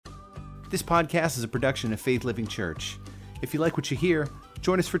This podcast is a production of Faith Living Church. If you like what you hear,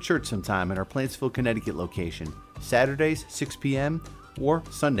 join us for church sometime at our Plantsville, Connecticut location, Saturdays, 6 p.m., or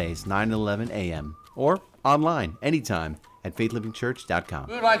Sundays, 9 and 11 a.m., or online anytime at faithlivingchurch.com.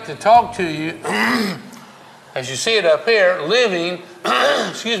 We would like to talk to you, as you see it up here, living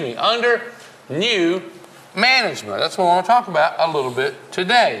under new management. That's what I want to talk about a little bit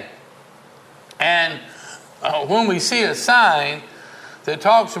today. And when we see a sign that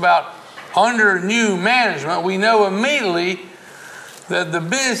talks about under new management, we know immediately that the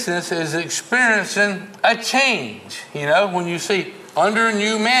business is experiencing a change, when you see under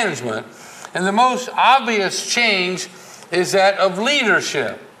new management. And the most obvious change is that of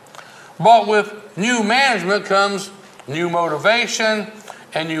leadership. But with new management comes new motivation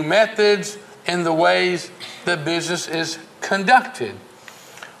and new methods in the ways that business is conducted.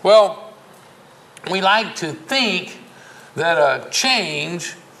 Well, we like to think that a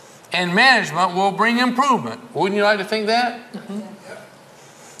change in management will bring improvement. Wouldn't you like to think that?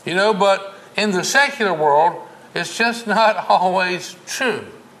 Mm-hmm. But in the secular world, it's just not always true.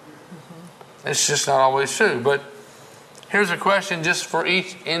 Mm-hmm. It's just not always true. But here's a question just for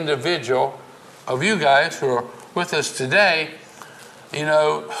each individual of you guys who are with us today.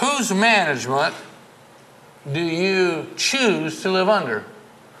 Whose management do you choose to live under?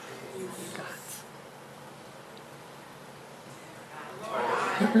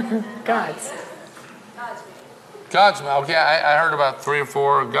 God's. God's. Okay, I heard about 3 or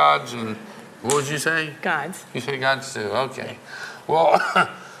 4 gods, and what would you say? God's. You say God's too. Okay. Well,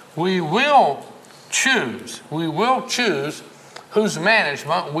 we will choose. We will choose whose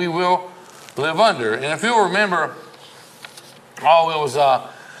management we will live under. And if you'll remember, it was a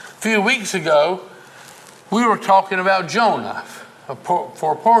few weeks ago, we were talking about Jonah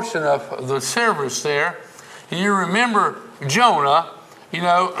for a portion of the service there. And you remember Jonah, who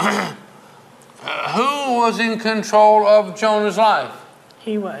was in control of Jonah's life?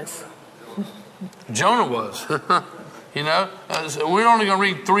 He was. Jonah was. So we're only going to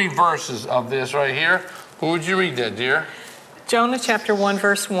read 3 verses of this right here. Would you read that, dear? Jonah chapter 1,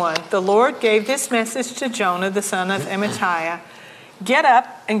 verse 1. The Lord gave this message to Jonah, the son of Amittai. Get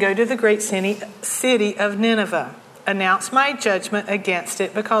up and go to the great city of Nineveh. Announce my judgment against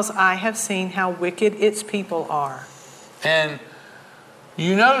it, because I have seen how wicked its people are. And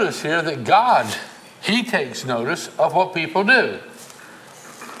you notice here that God, He takes notice of what people do.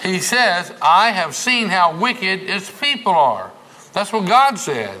 He says, I have seen how wicked its people are. That's what God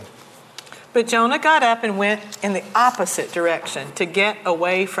said. But Jonah got up and went in the opposite direction to get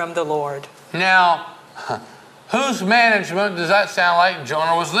away from the Lord. Now, whose management does that sound like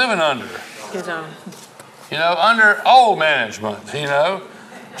Jonah was living under? His own. Under old management,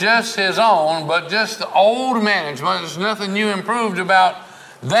 just his own, but just the old management. There's nothing new improved about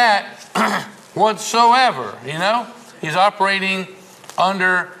that whatsoever, He's operating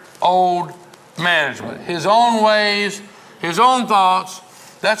under old management. His own ways, his own thoughts,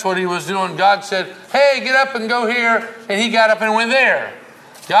 that's what he was doing. God said, hey, get up and go here, and he got up and went there.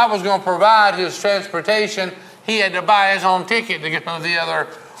 God was going to provide his transportation. He had to buy his own ticket to go the other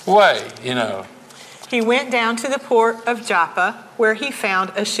way, He went down to the port of Joppa, where he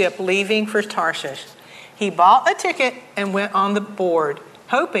found a ship leaving for Tarshish. He bought a ticket and went on the board,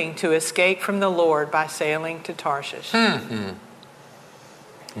 hoping to escape from the Lord by sailing to Tarshish.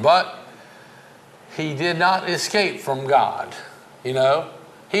 But he did not escape from God. He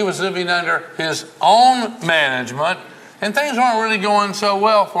was living under his own management, and things weren't really going so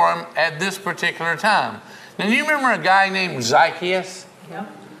well for him at this particular time. Now, do you remember a guy named Zacchaeus? Yeah.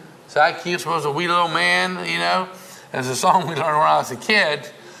 Zacchaeus was a wee little man, As a song we learned when I was a kid.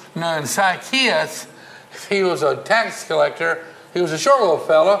 And Zacchaeus, he was a tax collector. He was a short little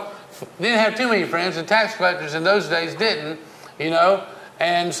fellow. Didn't have too many friends, and tax collectors in those days didn't,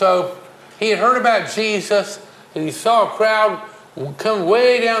 And so he had heard about Jesus, and he saw a crowd come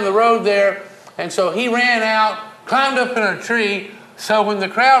way down the road there. And so he ran out, climbed up in a tree, so when the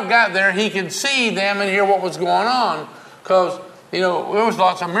crowd got there, he could see them and hear what was going on. Because, there was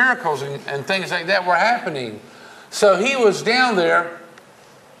lots of miracles and things like that were happening. So he was down there,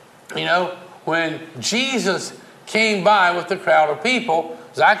 when Jesus came by with the crowd of people.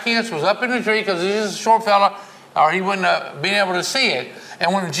 Zacchaeus was up in the tree because he's just a short fella, or he wouldn't have been able to see it.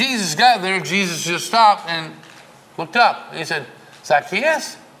 And when Jesus got there, Jesus just stopped and looked up. And he said,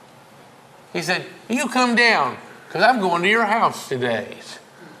 Zacchaeus? He said, you come down, because I'm going to your house today.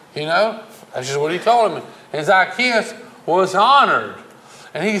 That's just what he told him. And Zacchaeus was honored.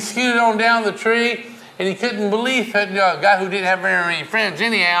 And he scooted on down the tree, and he couldn't believe it. A guy who didn't have very many friends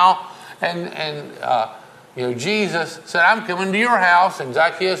anyhow, and Jesus said, I'm coming to your house, and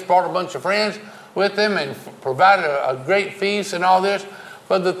Zacchaeus brought a bunch of friends with him and provided a great feast and all this.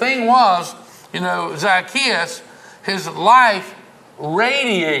 But the thing was, Zacchaeus, his life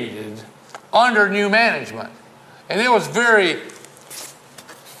radiated under new management. And it was very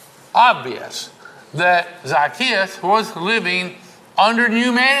obvious that Zacchaeus was living under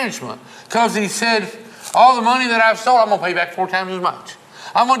new management, because he said, all the money that I've stole, I'm going to pay back 4 times as much.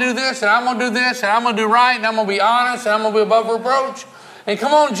 I'm going to do this, and I'm going to do this, and I'm going to do right, and I'm going to be honest, and I'm going to be above reproach. And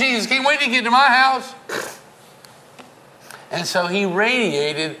come on, Jesus, can't wait to get to my house. And so he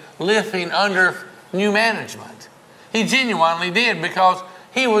radiated living under new management. He genuinely did, because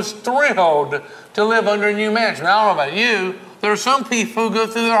he was thrilled to live under new management. I don't know about you, there are some people who go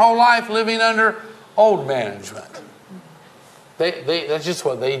through their whole life living under old management. That's just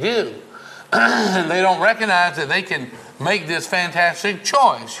what they do. And they don't recognize that they can make this fantastic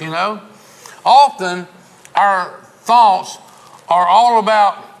choice, Often our thoughts are all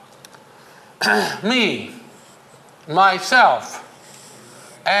about me, myself,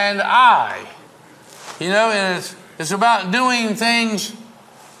 and I. And it's about doing things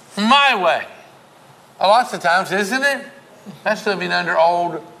my way. Lots of times, isn't it? That's living under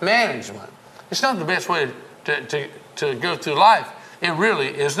old management. It's not the best way to go through life. It really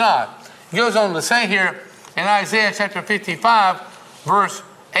is not. He goes on to say here in Isaiah chapter 55, verse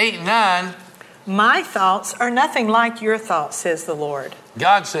 8 and 9. My thoughts are nothing like your thoughts, says the Lord.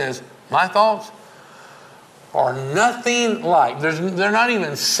 God says, my thoughts are nothing like. They're not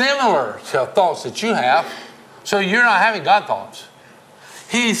even similar to thoughts that you have. So you're not having God thoughts.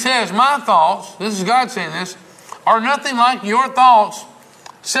 He says, my thoughts, this is God saying this, are nothing like your thoughts,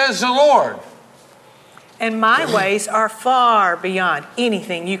 says the Lord. And my ways are far beyond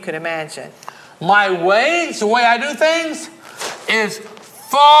anything you could imagine. My ways, the way I do things, is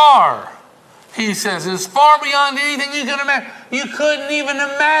far, he says, is far beyond anything you could imagine. You couldn't even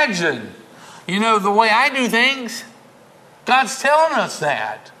imagine, the way I do things. God's telling us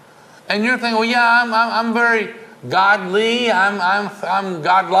that. And you're thinking, well, yeah, I'm very godly, I'm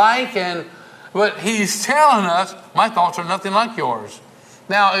godlike, but he's telling us, my thoughts are nothing like yours.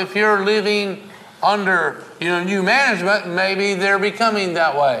 Now, if you're living under new management, maybe they're becoming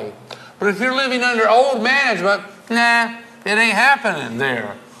that way. But if you're living under old management, it ain't happening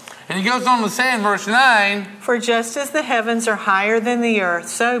there. And he goes on to say in verse 9, for just as the heavens are higher than the earth,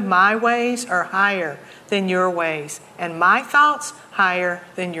 so my ways are higher than your ways, and my thoughts higher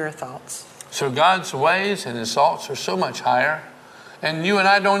than your thoughts. So God's ways and his thoughts are so much higher, and you and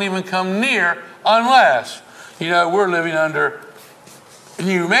I don't even come near unless, we're living under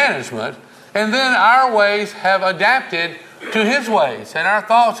new management. And then our ways have adapted to his ways, and our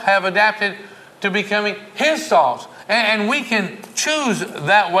thoughts have adapted to becoming his thoughts. And we can choose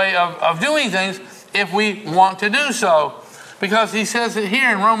that way of doing things if we want to do so. Because he says it here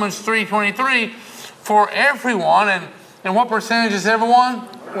in Romans 3:23, for everyone, and what percentage is everyone?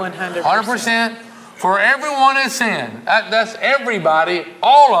 100%. 100%. For everyone has sinned. That's everybody,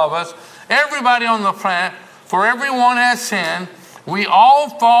 all of us, everybody on the planet. For everyone has sinned. We all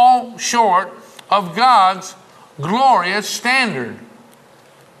fall short of God's glorious standard.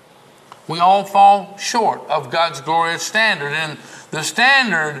 We all fall short of God's glorious standard. And the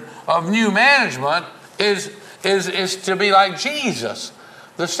standard of new management is to be like Jesus.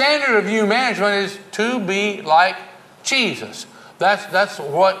 The standard of new management is to be like Jesus. That's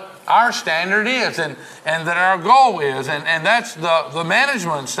what our standard is, and that our goal is, and that's the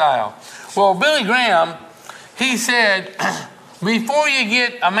management style. Well, Billy Graham, he said, before you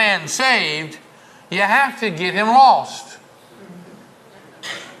get a man saved, you have to get him lost.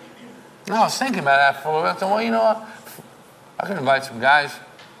 And I was thinking about that for a little bit. I thought, well, what? I could invite some guys,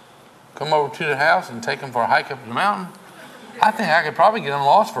 come over to the house and take them for a hike up the mountain. I think I could probably get them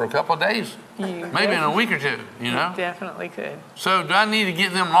lost for a couple of days. Maybe in a week or two, Definitely could. So do I need to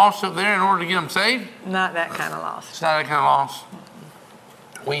get them lost up there in order to get them saved? Not that kind of lost. It's not that kind of lost.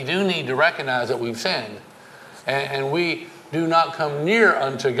 We do need to recognize that we've sinned. And we do not come near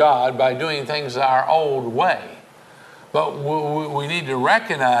unto God by doing things our old way. But we need to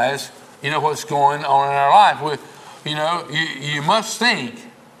recognize, what's going on in our life. You must think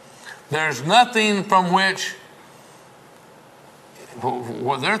there's nothing from which,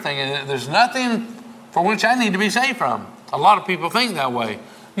 what they're thinking, there's nothing for which I need to be saved from. A lot of people think that way.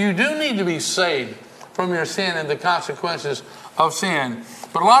 You do need to be saved from your sin and the consequences of sin.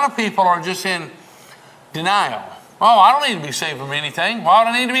 But a lot of people are just in denial. Oh, I don't need to be saved from anything. Why would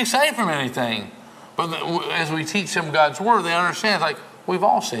I need to be saved from anything? But as we teach them God's word, they understand, like, we've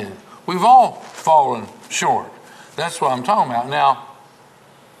all sinned. We've all fallen short. That's what I'm talking about. Now,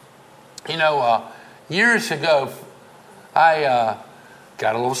 years ago, I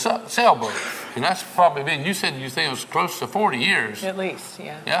got a little sailboat. And that's probably been, you said you think it was close to 40 years. At least,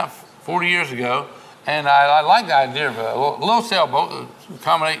 yeah. Yeah, 40 years ago. And I like the idea of a little sailboat to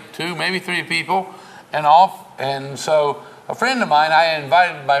accommodate 2, maybe 3 people and off. And so a friend of mine, I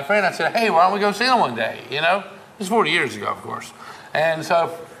invited my friend, I said, hey, why don't we go sail one day? You know, this is 40 years ago, of course. And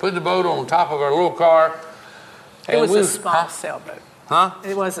so put the boat on top of our little car. It was a small sailboat. Huh?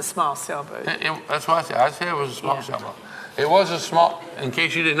 It was a small sailboat. That's what I said. I said it was a small sailboat. It was a small, in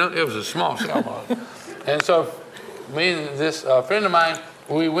case you didn't know, it was a small sailboat. And so me and this friend of mine,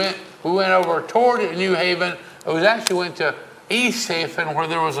 we went over toward New Haven. We actually went to East Haven where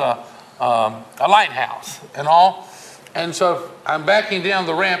there was a lighthouse and all. And so I'm backing down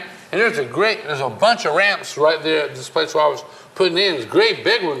the ramp, and there's a bunch of ramps right there at this place where I was putting in, these great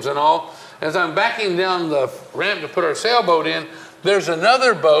big ones and all. As I'm backing down the ramp to put our sailboat in, there's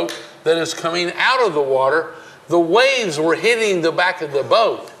another boat that is coming out of the water. The waves were hitting the back of the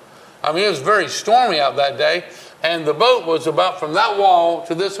boat. I mean, it was very stormy out that day, and the boat was about from that wall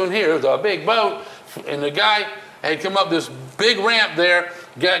to this one here. It was a big boat, and the guy had come up this big ramp there,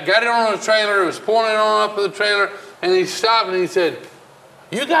 got it on the trailer, was pulling it on up to the trailer, and he stopped and he said,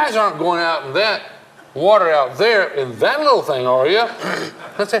 you guys aren't going out in that water out there in that little thing, are you?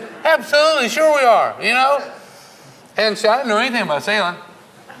 I said, absolutely, sure we are, you know? And so I didn't know anything about sailing,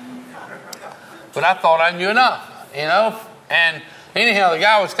 but I thought I knew enough, you know? And anyhow, the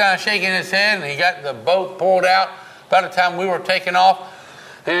guy was kind of shaking his head, and he got the boat pulled out by the time we were taking off.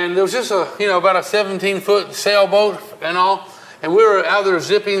 And there was just about a 17-foot sailboat and all, and we were out there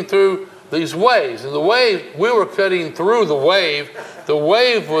zipping through these waves. And the wave, we were cutting through the wave. The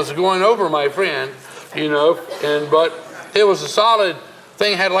wave was going over my friend, but it was a solid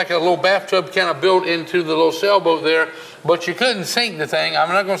thing, had like a little bathtub kind of built into the little sailboat there, but you couldn't sink the thing. I'm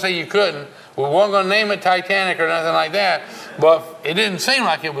not going to say you couldn't. We weren't going to name it Titanic or nothing like that, but it didn't seem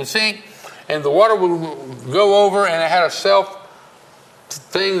like it would sink, and the water would go over, and it had a self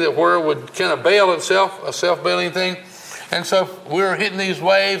thing that where it would kind of bail itself, a self-bailing thing. And so we were hitting these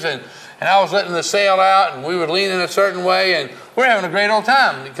waves, and I was letting the sail out, and we would lean in a certain way, and we're having a great old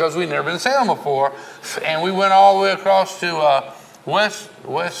time because we'd never been sailing before. And we went all the way across to West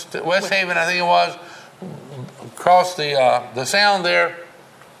Haven, I think it was, across the sound there.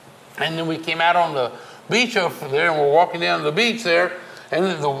 And then we came out on the beach over there, and we're walking down the beach there,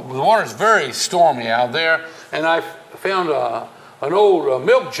 and the water's very stormy out there. And I found an old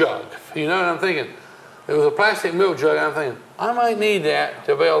milk jug, and I'm thinking, it was a plastic milk jug, and I'm thinking, I might need that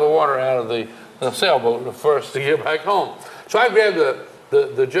to bail the water out of the sailboat first to get back home. So I grabbed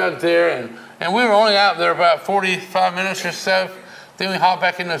the jug there, and we were only out there about 45 minutes or so. Then we hopped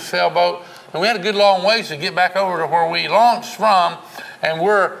back in the sailboat, and we had a good long ways to get back over to where we launched from, and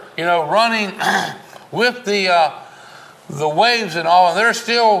we're, running with the waves and all, and they're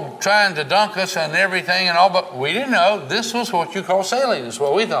still trying to dunk us and everything and all, but we didn't know this was what you call sailing, is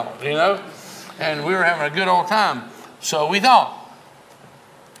what we thought, and we were having a good old time, so we thought.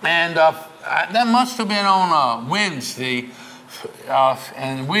 And that must have been on Wednesday,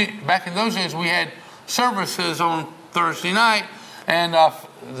 and back in those days we had services on Thursday night, and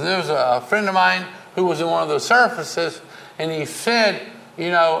there was a friend of mine who was in one of those services, and he said,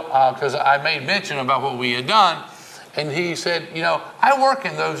 because I made mention about what we had done, and he said, I work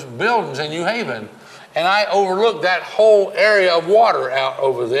in those buildings in New Haven, and I overlooked that whole area of water out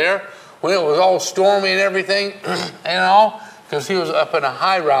over there when it was all stormy and everything and all, because he was up in a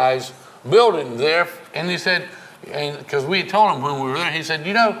high-rise building there, and he said, and because we had told him when we were there, he said,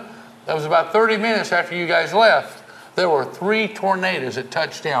 that was about 30 minutes after you guys left, there were 3 tornadoes that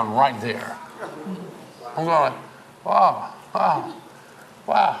touched down right there. I'm going like, wow,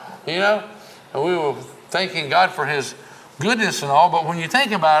 and we were thanking God for his goodness and all, but when you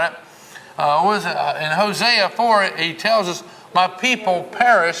think about it, in Hosea 4, he tells us, my people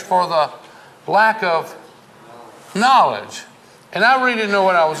perish for the lack of knowledge. And I really didn't know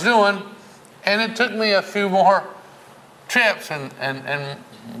what I was doing, and it took me a few more trips and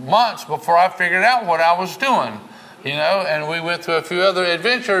months before I figured out what I was doing, and we went through a few other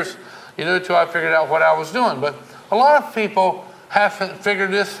adventures, till I figured out what I was doing. But a lot of people haven't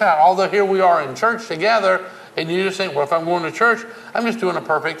figured this out, although here we are in church together, and you just think, well, if I'm going to church, I'm just doing a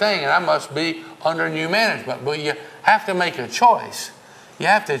perfect thing, and I must be under new management. But you have to make a choice. You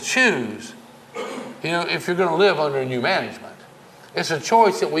have to choose, if you're going to live under new management. It's a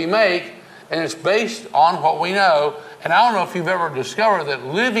choice that we make, and it's based on what we know. And I don't know if you've ever discovered that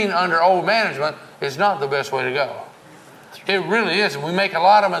living under old management is not the best way to go. It really isn't. We make a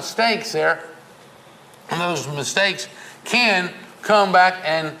lot of mistakes there, and those mistakes can come back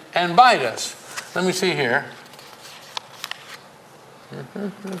and bite us. Let me see here.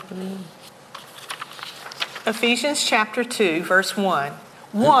 Ephesians chapter 2, verse 1.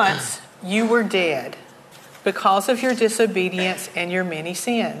 Once you were dead because of your disobedience and your many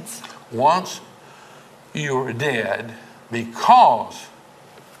sins. Once you were dead because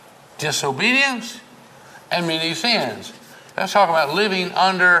disobedience and many sins. Let's talk about living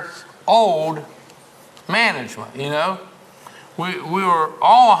under old management, you know. We were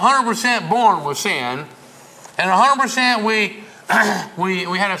all 100% born with sin, and 100%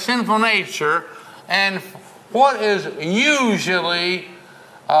 we had a sinful nature. And what is usually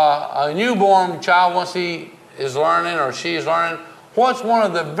a newborn child, once he is learning or she is learning, what's one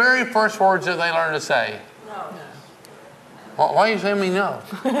of the very first words that they learn to say? No. Why are you saying me no?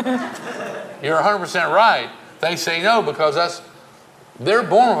 You're 100% right. They say no because they're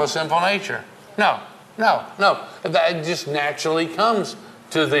born with a sinful nature. No. That just naturally comes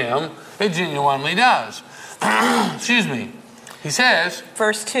to them. It genuinely does. Excuse me. He says,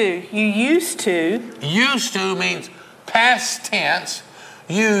 verse 2, you used to. Used to means past tense.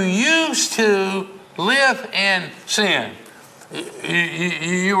 You used to live in sin.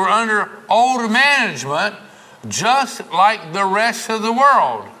 You were under old management, just like the rest of the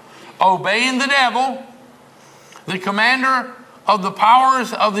world, obeying the devil, the commander of the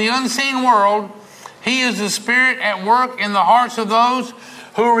powers of the unseen world. He is the spirit at work in the hearts of those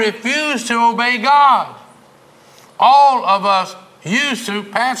who refuse to obey God. All of us used to,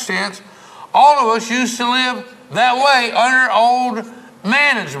 past tense, all of us used to live that way under old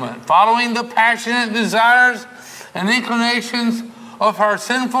management, following the passionate desires and inclinations of our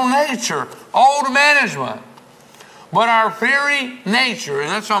sinful nature. Old management. But our very nature,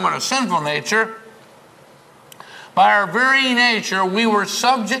 and that's talking about a sinful nature, by our very nature, we were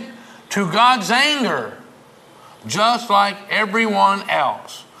subject to God's anger, just like everyone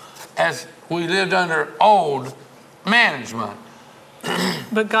else, as we lived under old management.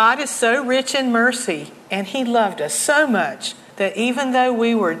 But God is so rich in mercy, and He loved us so much that even though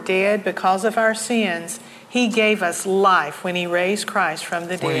we were dead because of our sins, He gave us life when He raised Christ from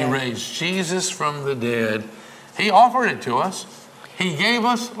the dead. When He raised Jesus from the dead, He offered it to us. He gave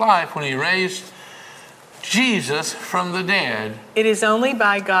us life when He raised Jesus from the dead. It is only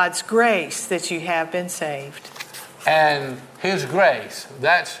by God's grace that you have been saved. And His grace,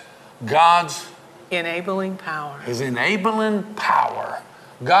 that's God's enabling power. His enabling power.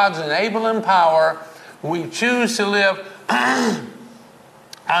 God's enabling power. We choose to live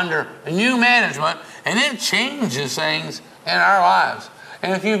under new management, and it changes things in our lives.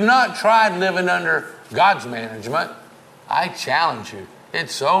 And if you've not tried living under God's management, I challenge you.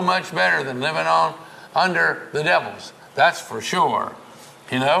 It's so much better than living under the devil's. That's for sure.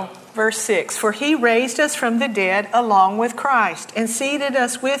 You know? Verse 6, for He raised us from the dead along with Christ and seated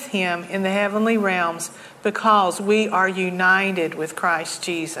us with Him in the heavenly realms because we are united with Christ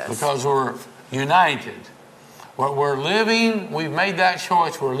Jesus. Because we're united. We're living, we've made that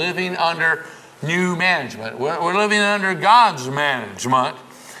choice. We're living under new management. We're living under God's management.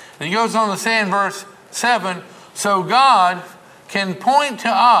 And he goes on to say in verse 7, so God can point to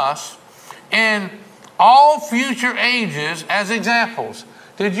us in all future ages as examples.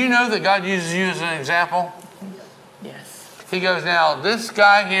 Did you know that God uses you as an example? Yes. He goes, now, this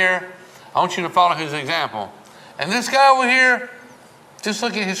guy here, I want you to follow his example. And this guy over here, just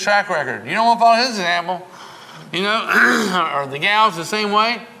look at his track record. You don't want to follow his example. You know, or the gals the same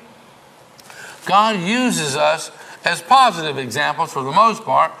way. God uses us as positive examples for the most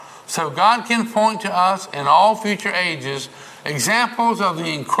part, so God can point to us in all future ages examples of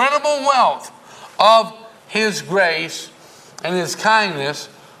the incredible wealth of His grace and His kindness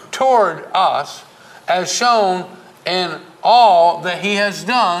toward us, as shown in all that He has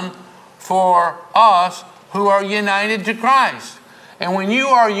done for us who are united to Christ. And when you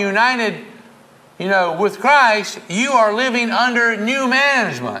are united, with Christ, you are living under new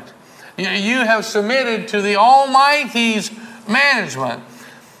management. You have submitted to the Almighty's management.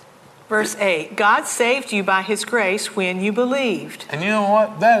 Verse 8, God saved you by His grace when you believed. And you know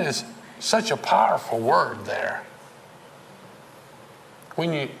what? That is such a powerful word there.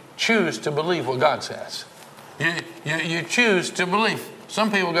 When you choose to believe what God says. You choose to believe.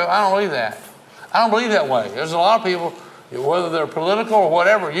 Some people go, I don't believe that. I don't believe that way. There's a lot of people, whether they're political or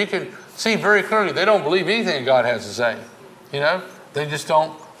whatever, you can see very clearly they don't believe anything God has to say. They just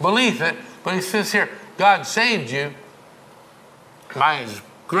don't believe it. But he says here, God saved you by His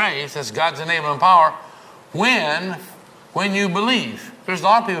grace. That's God's enabling power when you believe. There's a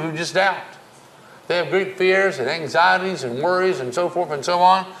lot of people who just doubt. They have great fears and anxieties and worries and so forth and so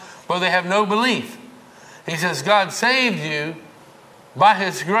on, but they have no belief. He says God saved you by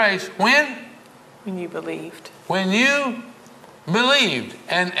His grace when When you believed. When you believed.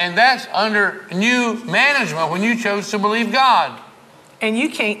 And that's under new management when you chose to believe God. And you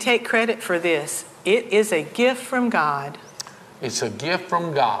can't take credit for this. It is a gift from God. It's a gift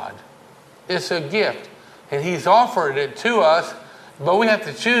from God. It's a gift. And He's offered it to us, but we have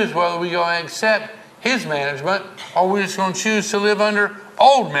to choose whether we're going to accept His management or we're just going to choose to live under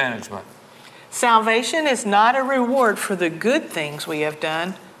old management. Salvation is not a reward for the good things we have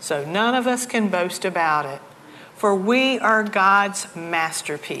done, so none of us can boast about it. For we are God's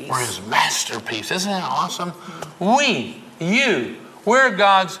masterpiece. We're His masterpiece. Isn't that awesome? We're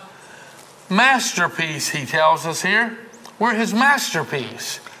God's masterpiece, He tells us here. We're His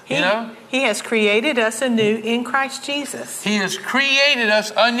masterpiece. He has created us anew in Christ Jesus. He has created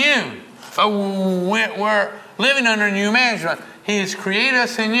us anew. We're living under new management. He has created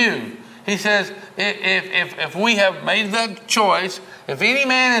us anew. He says, if we have made the choice, if any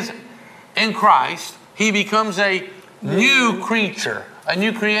man is in Christ, he becomes a new creature, a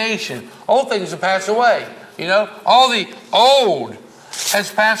new creation. Old things have passed away. All the old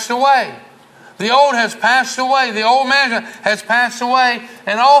has passed away. The old has passed away. The old management has passed away.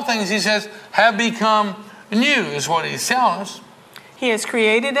 And all things, He says, have become new, is what He's telling us. He has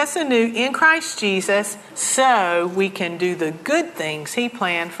created us anew in Christ Jesus so we can do the good things He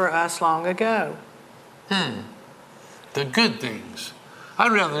planned for us long ago. The good things.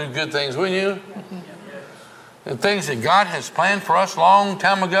 I'd rather do good things, wouldn't you? The things that God has planned for us a long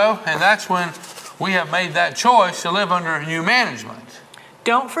time ago. And that's when we have made that choice to live under new management.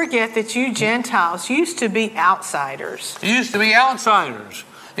 Don't forget that you Gentiles used to be outsiders. You used to be outsiders.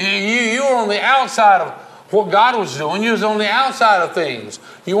 You were on the outside of what God was doing. You was on the outside of things.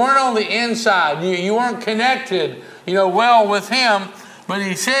 You weren't on the inside. You weren't connected, well with Him. But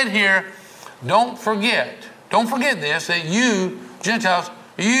He said here, don't forget this, that you, Gentiles,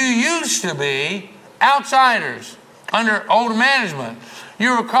 you used to be outsiders under old management.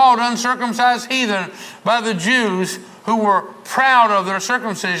 You were called uncircumcised heathen by the Jews who were proud of their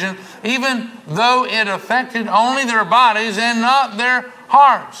circumcision, even though it affected only their bodies and not their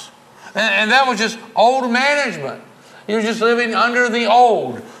hearts. And that was just old management. You're just living under the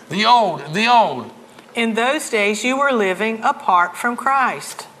old. In those days, you were living apart from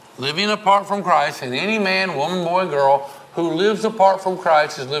Christ. Living apart from Christ, and any man, woman, boy, girl who lives apart from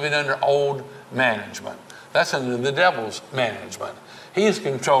Christ is living under old management. That's under the devil's management. He's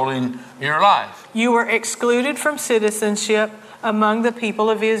controlling your life. You were excluded from citizenship among the people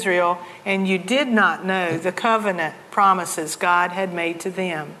of Israel, and you did not know the covenant promises God had made to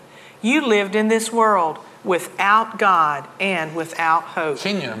them. You lived in this world without God and without hope.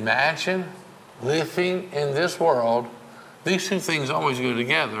 Can you imagine living in this world? These two things always go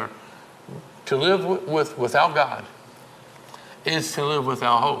together. To live without God is to live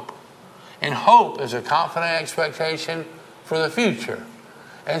without hope. And hope is a confident expectation for the future.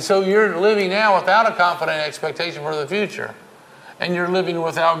 And so you're living now without a confident expectation for the future. And you're living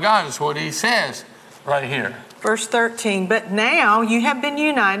without God, is what He says right here. Verse 13, but now you have been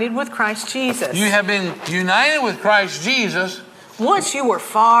united with Christ Jesus. You have been united with Christ Jesus. Once you were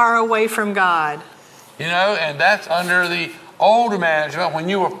far away from God. And that's under the old management, when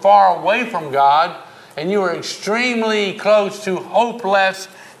you were far away from God and you were extremely close to hopelessness.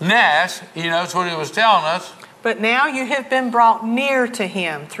 That's what He was telling us. But now you have been brought near to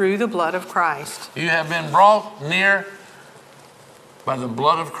Him through the blood of Christ. You have been brought near by the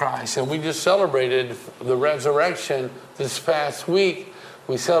blood of Christ. And we just celebrated the resurrection this past week.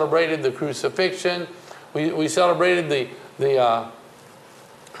 We celebrated the crucifixion. We celebrated the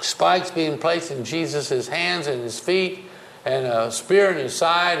spikes being placed in Jesus' hands and His feet, and a spear in His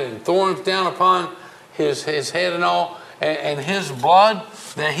side, and thorns down upon His head and all. And His blood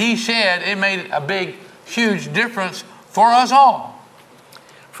that He shed, it made a big, huge difference for us all.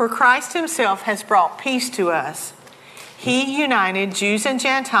 For Christ Himself has brought peace to us. He united Jews and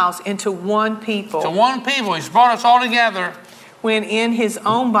Gentiles into one people. To one people. He's brought us all together. When in His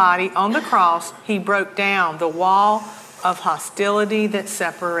own body on the cross, He broke down the wall of hostility that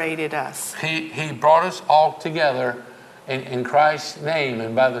separated us. He brought us all together in Christ's name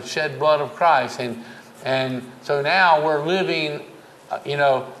and by the shed blood of Christ. And so now we're living,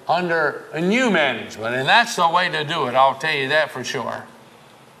 under a new management. And that's the way to do it. I'll tell you that for sure.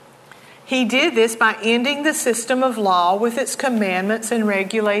 He did this by ending the system of law with its commandments and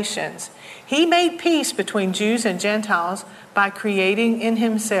regulations. He made peace between Jews and Gentiles by creating in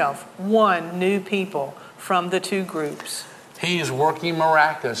Himself one new people from the two groups. He is working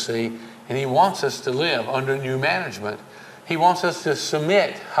miraculously, and He wants us to live under new management. He wants us to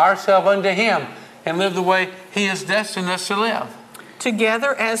submit ourselves unto Him and live the way He has destined us to live.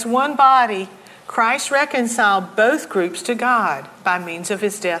 Together as one body, Christ reconciled both groups to God by means of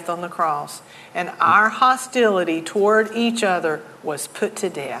his death on the cross, and our hostility toward each other was put to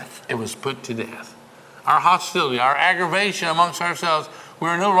death. It was put to death. Our hostility, our aggravation amongst ourselves, we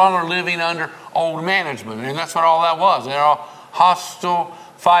were no longer living under old management. And that's what all that was. They're all hostile,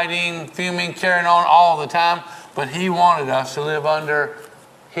 fighting, fuming, carrying on all the time. But he wanted us to live under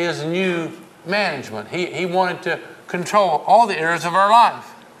his new management. He wanted to control all the areas of our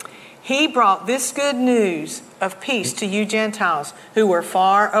life. He brought this good news of peace to you Gentiles who were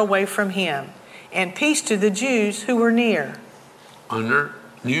far away from him, and peace to the Jews who were near. Under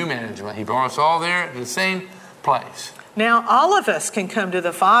new management. He brought us all there at the same place. Now all of us can come to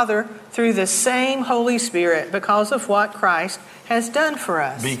the Father through the same Holy Spirit because of what Christ has done for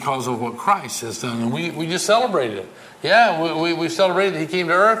us. Because of what Christ has done. And we just celebrated it. Yeah, we celebrated that he came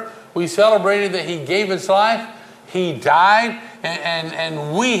to earth. We celebrated that he gave his life. He died.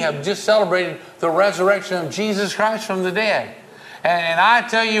 And we have just celebrated the resurrection of Jesus Christ from the dead. And I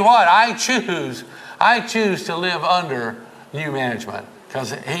tell you what, I choose to live under new management.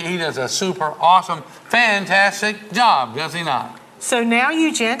 Because he does a super awesome, fantastic job, does he not? So now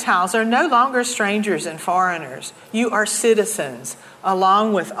you Gentiles are no longer strangers and foreigners. You are citizens,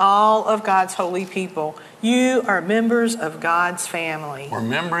 along with all of God's holy people. You are members of God's family. We're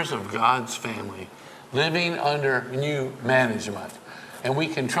members of God's family, living under new management. And we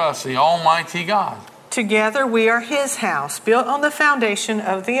can trust the Almighty God. Together we are his house, built on the foundation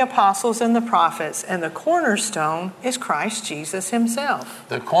of the apostles and the prophets, and the cornerstone is Christ Jesus himself.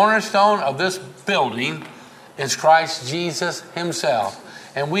 The cornerstone of this building is Christ Jesus himself.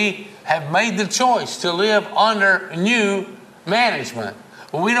 And we have made the choice to live under new management.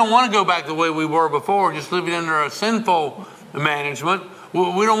 Well, we don't want to go back the way we were before, just living under a sinful management.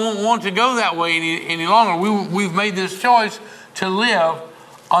 We don't want to go that way any longer. We've made this choice to live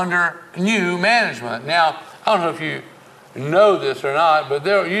under new management. Now, I don't know if you know this or not, but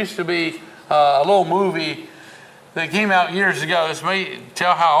there used to be a little movie that came out years ago. This may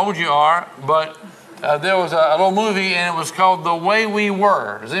tell how old you are, but there was a little movie and it was called The Way We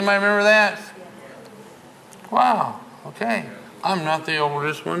Were. Does anybody remember that? Wow, okay. I'm not the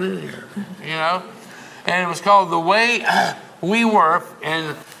oldest one in here, you know. And it was called The Way We Were, and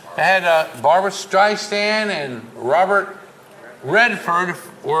it had Barbara Streisand and Robert Redford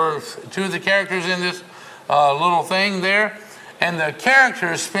were two of the characters in this little thing there. And the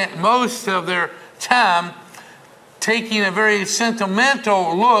characters spent most of their time taking a very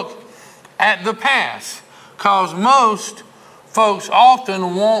sentimental look at the past. Because most folks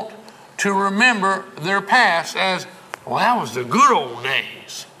often want to remember their past as, well, that was the good old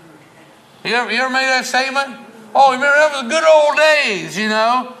days. You ever made that statement? Oh, remember that was the good old days, you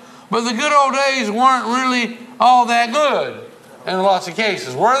know. But the good old days weren't really all that good. In lots of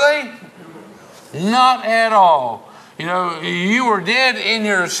cases. Were they? Not at all. You know, you were dead in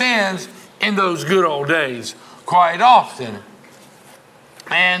your sins in those good old days quite often.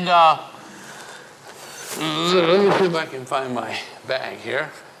 And let me see if I can find my bag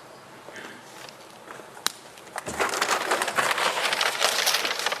here.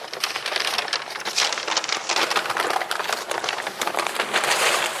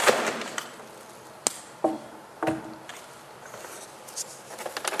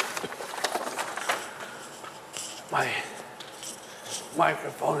 My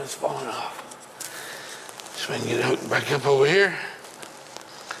microphone is falling off. So we can get it hooked back up over here.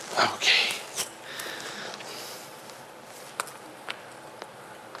 Okay.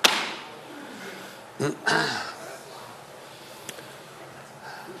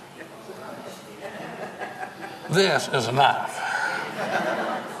 This is a knife.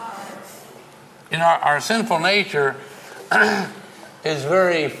 You know, our sinful nature is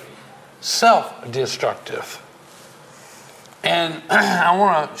very self-destructive. And I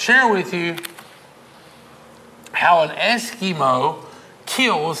want to share with you how an Eskimo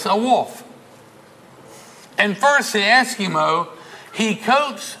kills a wolf. And first, the Eskimo, he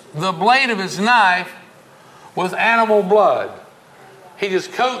coats the blade of his knife with animal blood. He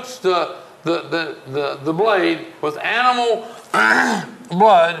just coats the blade with animal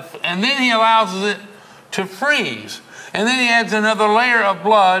blood, and then he allows it to freeze. And then he adds another layer of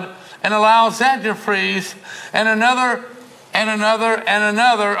blood and allows that to freeze, and another and another and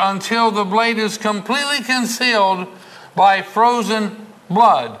another until the blade is completely concealed by frozen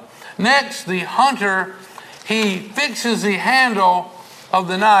blood. Next, the hunter, he fixes the handle of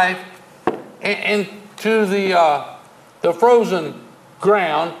the knife into the frozen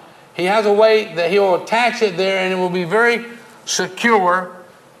ground. He has a way that he will attach it there, and it will be very secure.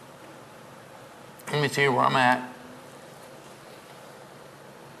 Let me tell you where I'm at.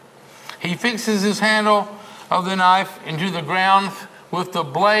 He fixes his handle of the knife into the ground with the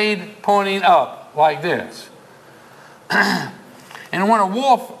blade pointing up like this. And when a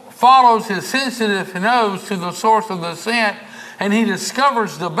wolf follows his sensitive nose to the source of the scent and he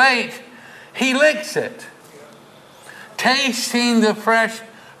discovers the bait, he licks it, tasting the fresh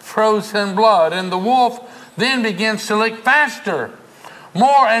frozen blood. And the wolf then begins to lick faster,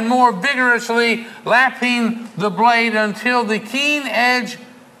 more and more vigorously, lapping the blade until the keen edge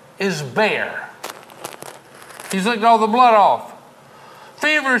is bare. He's licked all the blood off.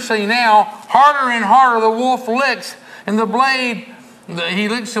 Feverishly now, harder and harder, the wolf licks, and the blade, he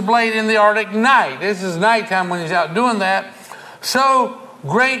licks the blade in the Arctic night. This is nighttime when he's out doing that. So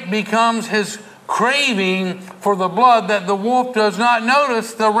great becomes his craving for the blood that the wolf does not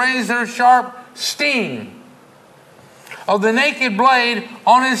notice the razor-sharp sting of the naked blade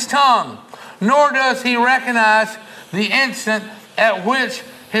on his tongue, nor does he recognize the instant at which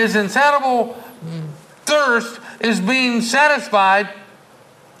his insatiable thirst is being satisfied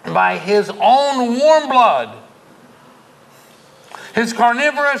by his own warm blood. His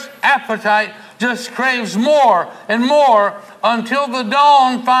carnivorous appetite just craves more and more until the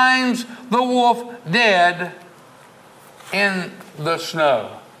dawn finds the wolf dead in the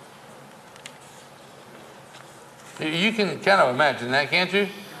snow. You can kind of imagine that, can't you?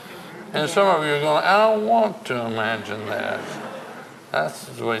 And some of you are going, I don't want to imagine that. That's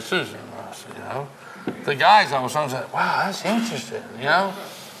the way Susan was, you know. The guys I was talking about, wow, that's interesting, you know.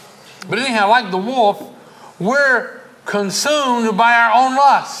 But anyhow, like the wolf, we're consumed by our own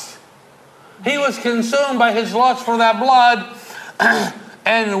lust. He was consumed by his lust for that blood,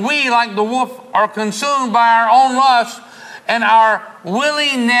 and we, like the wolf, are consumed by our own lust and our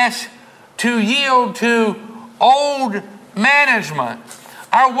willingness to yield to old management.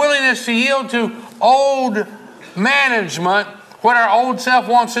 Our willingness to yield to old management, what our old self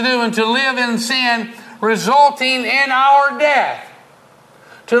wants to do, and to live in sin, resulting in our death.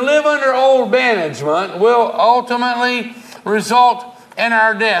 To live under old management will ultimately result in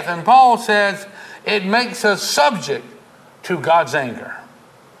our death. And Paul says it makes us subject to God's anger.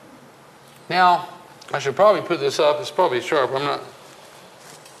 Now, I should probably put this up. It's probably sharp. I'm not.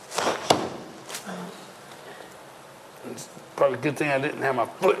 It's probably a good thing I didn't have my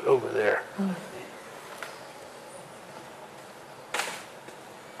foot over there.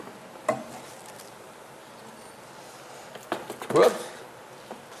 Whoops.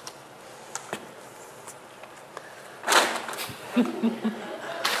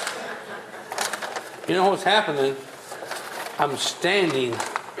 You know what's happening? I'm standing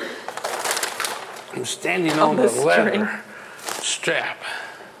on the leather strap.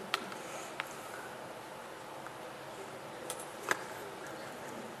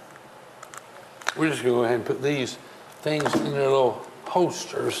 We're just going to go ahead and put these things in their little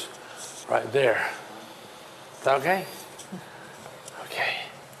holsters right there. Is that okay? Okay.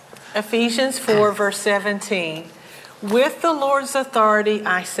 Ephesians 4, verse 17. With the Lord's authority,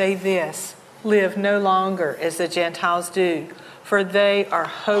 I say this: live no longer as the Gentiles do, for they are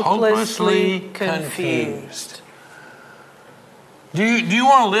hopelessly confused. Do you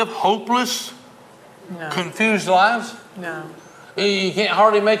want to live hopeless, confused lives? No. You can't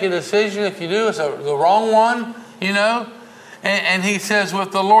hardly make a decision. If you do, it's the wrong one, you know. And he says,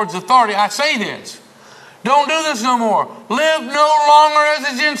 with the Lord's authority, I say this: don't do this no more. Live no longer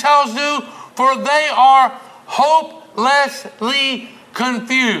as the Gentiles do, for they are hopelessly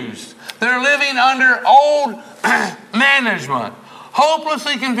confused. They're living under old management.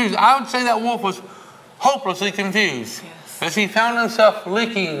 Hopelessly confused. I would say that wolf was hopelessly confused. Yes. As he found himself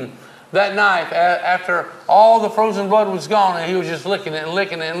licking that knife after all the frozen blood was gone, and he was just licking it and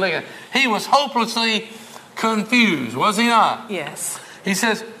licking it and licking it. He was hopelessly confused, was he not? Yes. He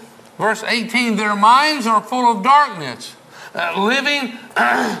says, verse 18, their minds are full of darkness. Living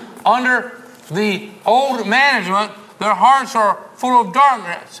under the old management, their hearts are full of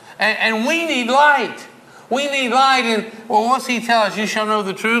darkness. And we need light. We need light. And well, what's he tell us? You shall know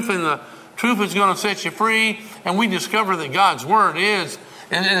the truth, and the truth is going to set you free. And we discover that God's word is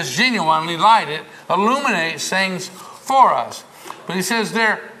genuinely light. It illuminates things for us. But he says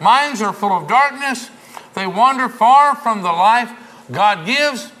their minds are full of darkness. They wander far from the life God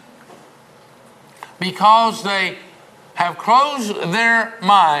gives because they have closed their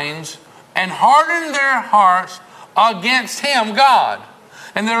minds and hardened their hearts against Him, God.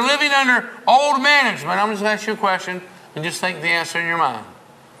 And they're living under old management. I'm just going to ask you a question and just think the answer in your mind.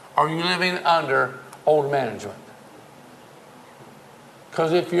 Are you living under old management?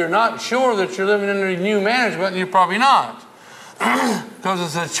 Because if you're not sure that you're living under new management, you're probably not. Because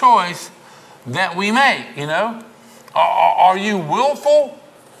it's a choice that we make, you know. Are you willful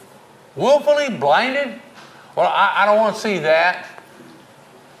Willfully blinded? Well, I don't want to see that.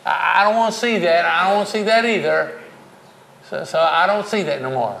 I don't want to see that. I don't want to see that either. So I don't see that no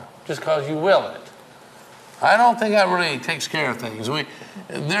more, just because you will it. I don't think that really takes care of things.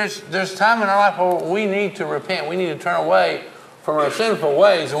 There's time in our life where we need to repent. We need to turn away from our sinful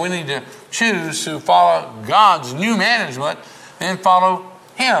ways, and we need to choose to follow God's new management and follow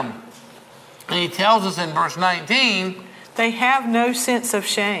Him. And He tells us in verse 19, they have no sense of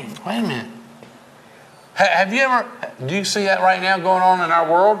shame. Wait a minute. Do you see that right now going on in our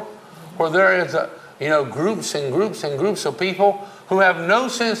world? Where there is groups and groups and groups of people who have no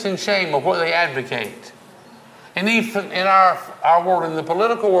sense and shame of what they advocate. And even in our world, in the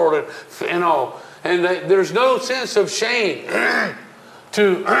political world, and there's no sense of shame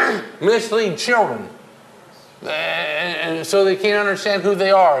to mislead children. And so they can't understand who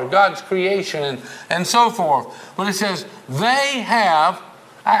they are, God's creation, and so forth. But it says, they have,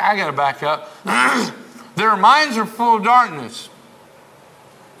 I got to back up, their minds are full of darkness.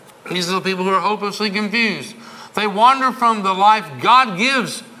 These are the people who are hopelessly confused. They wander from the life God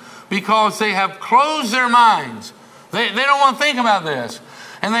gives because they have closed their minds. They don't want to think about this.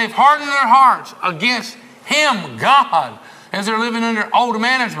 And they've hardened their hearts against Him, God, as they're living under old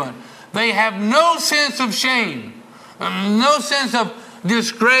management. They have no sense of shame, no sense of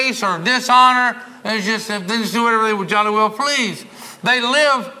disgrace or dishonor. They just do whatever they would jolly well please. They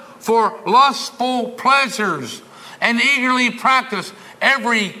live for lustful pleasures and eagerly practice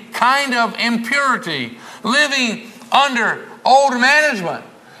every kind of impurity, living under old management.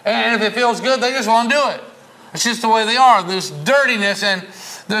 And if it feels good, they just want to do it. It's just the way they are. This dirtiness and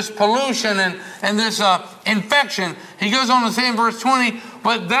this pollution and this infection. He goes on to say in verse 20,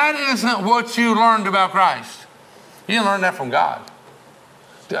 but that isn't what you learned about Christ. You didn't learn that from God.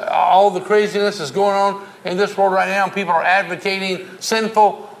 All the craziness is going on in this world right now, and people are advocating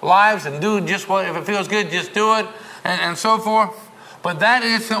sinful lives and do just what, if it feels good, just do it, and so forth. But that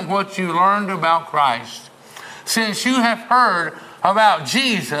isn't what you learned about Christ. Since you have heard about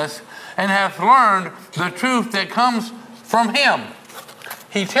Jesus and have learned the truth that comes from Him.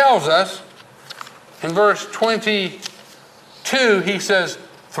 He tells us in verse 22, he says,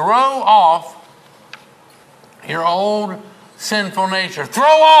 throw off your old sinful nature. Throw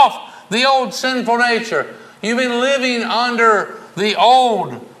off the old sinful nature. You've been living under the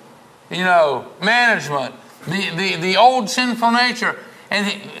old, management, the old sinful nature.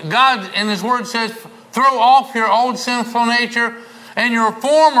 And God in His Word says, throw off your old sinful nature and your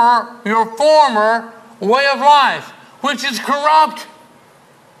former way of life, which is corrupt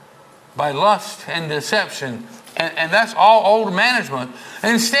by lust and deception. And that's all old management.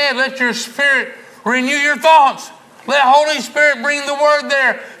 Instead, let your spirit renew your thoughts. Let Holy Spirit bring the Word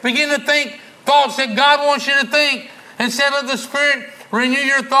there. Begin to think thoughts that God wants you to think. Instead, let the Spirit renew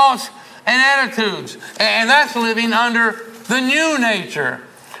your thoughts and attitudes. And that's living under the new nature.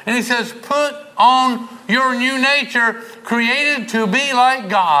 And He says, put on your new nature, created to be like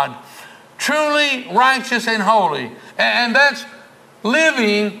God, truly righteous and holy. And that's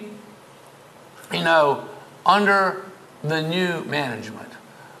living, under the new management.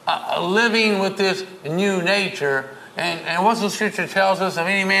 Living with this new nature. And what the Scripture tells us, if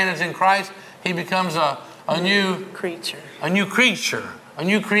any man is in Christ, he becomes a new creature. A new creature. A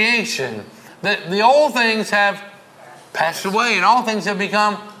new creation. The old things have passed away and all things have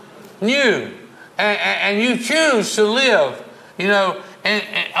become new. And you choose to live,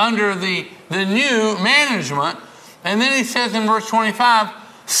 under the new management. And then he says in verse 25,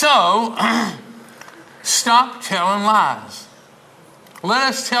 so stop telling lies. Let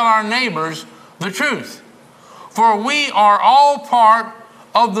us tell our neighbors the truth. For we are all part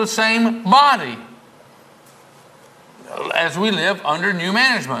of the same body as we live under new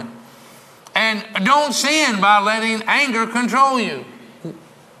management. And don't sin by letting anger control you.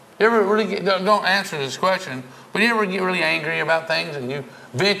 You ever really don't answer this question, but you ever get really angry about things and you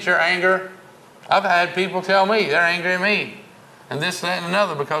vent your anger? I've had people tell me they're angry at me. And this, that, and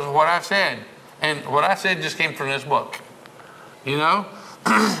another because of what I've said. And what I said just came from this book. He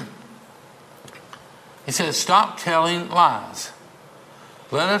says, stop telling lies.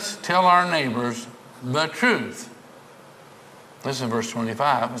 Let us tell our neighbors the truth. Listen to verse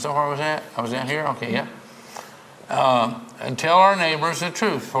 25. Is that where I was at? I was at here? Okay, yeah. And tell our neighbors the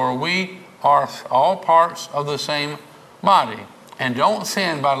truth, for we are all parts of the same body. And don't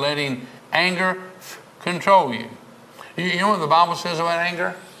sin by letting anger control you. You know what the Bible says about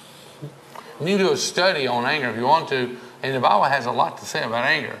anger? You can do a study on anger if you want to, and the Bible has a lot to say about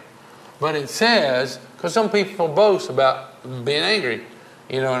anger. But it says, because some people boast about being angry,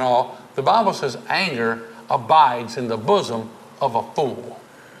 and all, the Bible says anger abides in the bosom of a fool.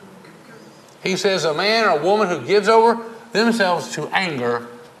 He says a man or woman who gives over themselves to anger,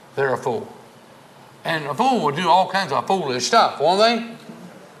 they're a fool. And a fool will do all kinds of foolish stuff, won't they?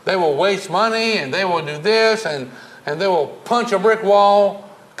 They will waste money, and they will do this, and they will punch a brick wall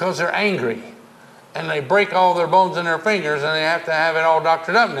because they're angry. And they break all their bones in their fingers, and they have to have it all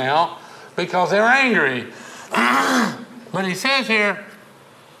doctored up now because they're angry. But he says here,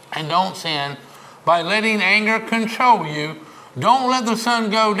 and don't sin by letting anger control you. Don't let the sun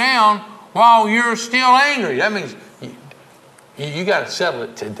go down while you're still angry. That means you got to settle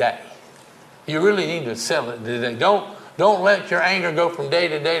it today. You really need to settle it today. Don't let your anger go from day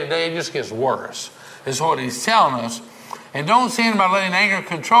to day to day. It just gets worse, is what he's telling us. And don't sin by letting anger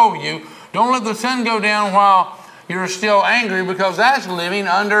control you. Don't let the sun go down while you're still angry, because that's living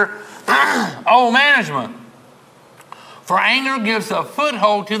under old management. For anger gives a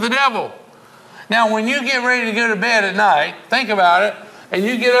foothold to the devil. Now, when you get ready to go to bed at night, think about it, and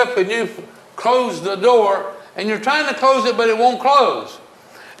you get up and you close the door, and you're trying to close it, but it won't close.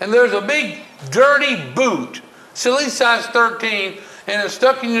 And there's a big, dirty boot, silly size 13, and it's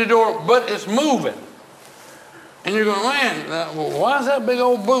stuck in your door, but it's moving. And you're going, man, why is that big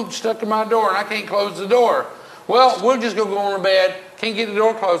old boot stuck in my door and I can't close the door? Well, we're just going to go on to bed. Can't get the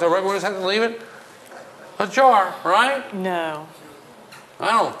door closed. I reckon we'll just have to leave it ajar, right? No.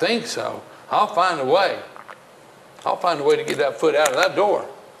 I don't think so. I'll find a way. I'll find a way to get that foot out of that door.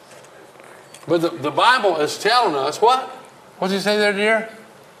 But the Bible is telling us what? What does it say there, dear?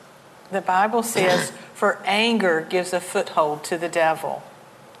 The Bible says, for anger gives a foothold to the devil.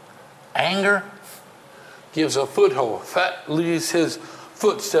 Anger gives a foothold. That leaves his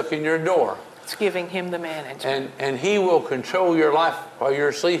foot stuck in your door. It's giving him the management. And he will control your life while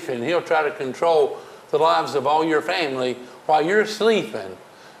you're sleeping. He'll try to control the lives of all your family while you're sleeping.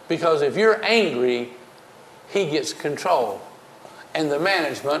 Because if you're angry, he gets control and the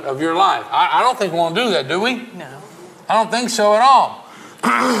management of your life. I don't think we want to do that, do we? No. I don't think so at all.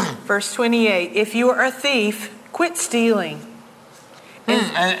 Verse 28, if you are a thief, quit stealing.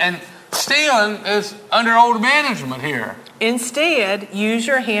 And stealing is under old management here. Instead, use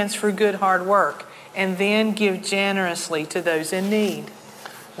your hands for good hard work, and then give generously to those in need.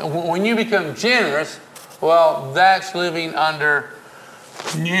 When you become generous, well, that's living under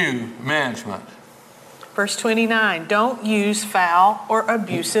new management. Verse 29, don't use foul or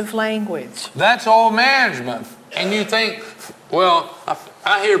abusive language. That's old management. And you think, well,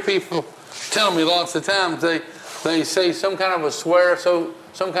 I hear people tell me lots of times they say some kind of a swear, some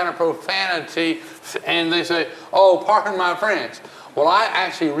kind of profanity, and they say, oh, pardon my French. Well, I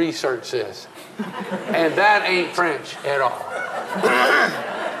actually researched this, and that ain't French at all.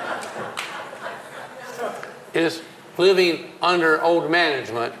 It's living under old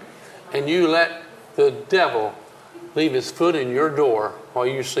management, and you let the devil leave his foot in your door while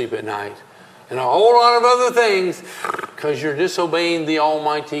you sleep at night, and a whole lot of other things, because you're disobeying the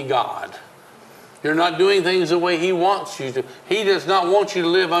Almighty God. You're not doing things the way he wants you to. He does not want you to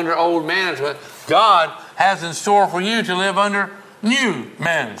live under old management. God has in store for you to live under new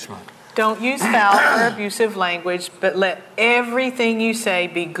management. Don't use foul or abusive language, but let everything you say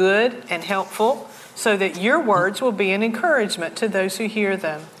be good and helpful, so that your words will be an encouragement to those who hear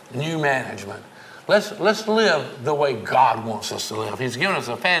them. New management. Let's live the way God wants us to live. He's given us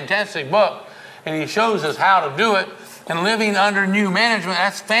a fantastic book, and he shows us how to do it. And living under new management,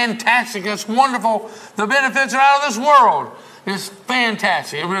 that's fantastic. That's wonderful. The benefits are out of this world. It's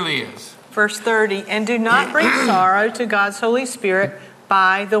fantastic. It really is. Verse 30, and do not bring sorrow to God's Holy Spirit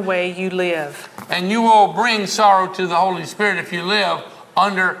by the way you live. And you will bring sorrow to the Holy Spirit if you live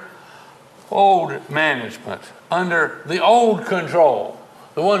under old management, under the old control,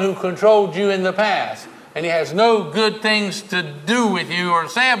 the one who controlled you in the past. And he has no good things to do with you or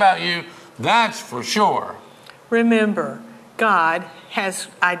say about you, that's for sure. Remember, God has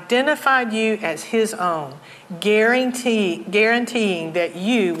identified you as his own, guaranteeing that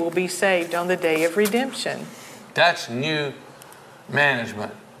you will be saved on the day of redemption. That's new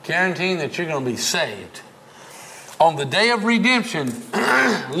management, guaranteeing that you're going to be saved. On the day of redemption,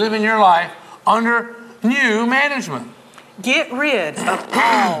 living your life under new management. Get rid of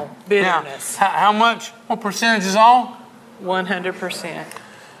all bitterness. Now, how much? What percentage is all? 100%.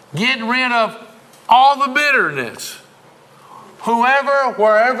 Get rid of all the bitterness.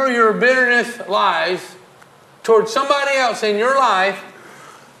 Wherever your bitterness lies towards somebody else in your life,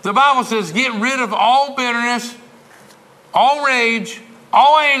 the Bible says get rid of all bitterness, all rage,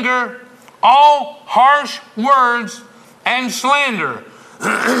 all anger, all harsh words and slander,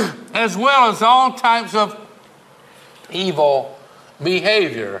 as well as all types of evil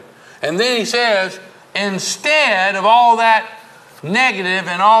behavior. And then he says, instead of all that negative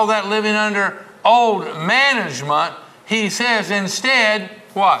and all that living under old management, he says instead,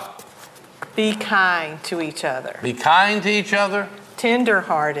 what? Be kind to each other. Be kind to each other.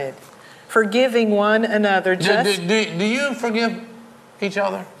 Tender-hearted, forgiving one another. Just Do you forgive each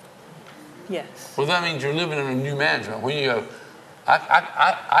other? yes. Well, that means you're living under new management. When you go,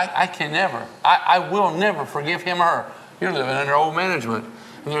 I can never, I will never forgive him or her. You're living under old management.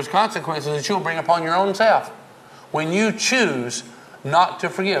 And there's consequences that you'll bring upon your own self when you choose not to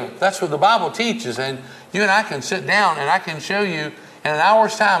forgive. That's what the Bible teaches. And you and I can sit down and I can show you in an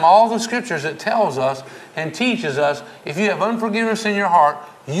hour's time all the scriptures that tells us and teaches us if you have unforgiveness in your heart,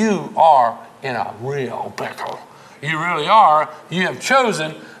 you are in a real pickle. You really are. You have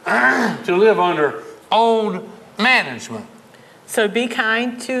chosen to live under old management. So be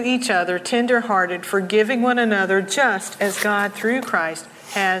kind to each other, tender-hearted, forgiving one another, just as God through Christ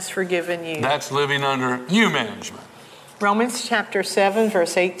has forgiven you. That's living under new management. Romans chapter 7,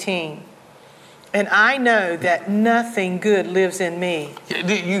 verse 18. And I know that nothing good lives in me.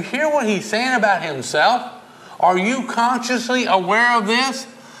 Do you hear what he's saying about himself? Are you consciously aware of this?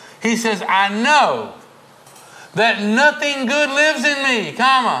 He says, I know that nothing good lives in me,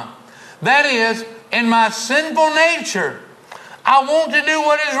 comma. That is, in my sinful nature. I want to do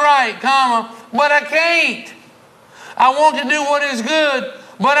what is right, comma, but I can't. I want to do what is good,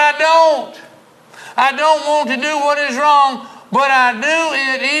 but I don't. I don't want to do what is wrong, but I do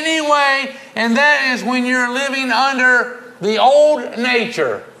it anyway. And that is when you're living under the old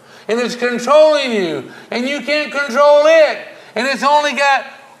nature. And it's controlling you. And you can't control it. And it's only got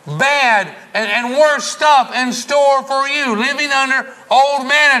bad and worse stuff in store for you. Living under old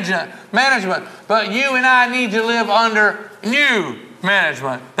management. But you and I need to live under new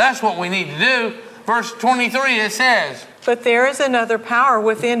management. That's what we need to do. Verse 23, it says, But there is another power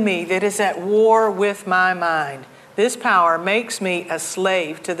within me that is at war with my mind. This power makes me a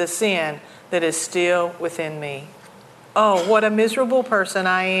slave to the sin that is still within me. Oh, what a miserable person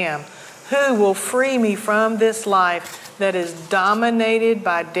I am. Who will free me from this life that is dominated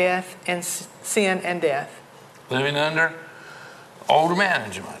by death and sin and death? Living under old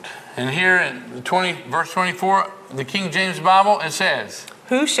management. And here in verse 24, the King James Bible, it says,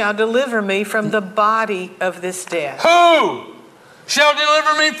 Who shall deliver me from the body of this death? Who shall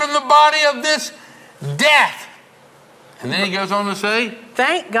deliver me from the body of this death? And then he goes on to say,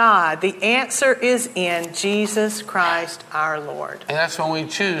 Thank God the answer is in Jesus Christ our Lord. And that's when we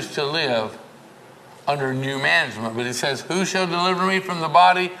choose to live under new management. But it says, Who shall deliver me from the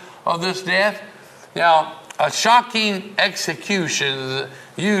body of this death? Now, a shocking execution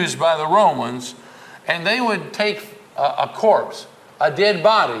used by the Romans, and they would take a corpse, a dead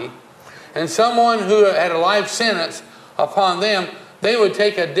body, and someone who had a life sentence upon them, they would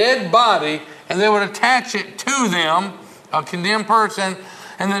take a dead body and they would attach it to them, a condemned person,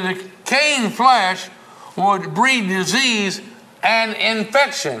 and the decaying flesh would breed disease and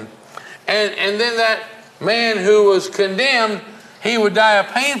infection. And then that man who was condemned, he would die a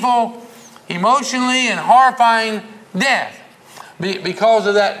painful, emotionally and horrifying death because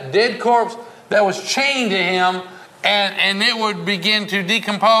of that dead corpse that was chained to him, and it would begin to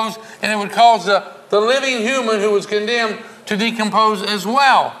decompose, and it would cause the living human who was condemned to decompose as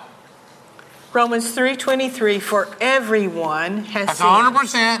well. Romans 3:23, for everyone has That's sinned.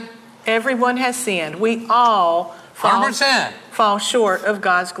 100%. Everyone has sinned. We all 100%. fall short of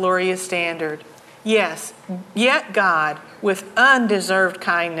God's glorious standard. Yes, yet God, with undeserved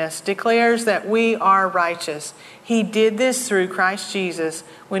kindness, declares that we are righteous. He did this through Christ Jesus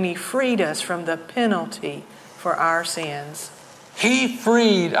when He freed us from the penalty for our sins. He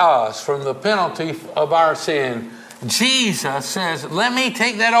freed us from the penalty of our sin. Jesus says, let me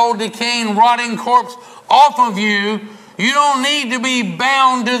take that old decaying, rotting corpse off of you. You don't need to be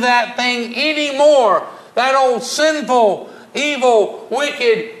bound to that thing anymore. That old sinful, evil,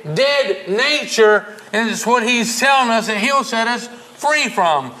 wicked, dead nature. And it's what He's telling us that He'll set us free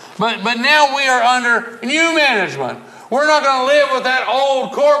from. But now we are under new management. We're not going to live with that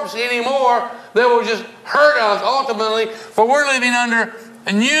old corpse anymore that will just hurt us ultimately. But we're living under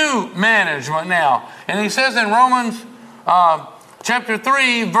a new management now. And he says in Romans chapter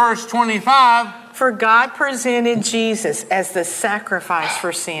 3, verse 25, For God presented Jesus as the sacrifice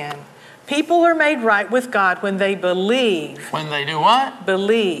for sin. People are made right with God when they believe. When they do what?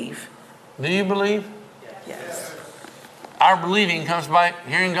 Believe. Do you believe? Yes. Our believing comes by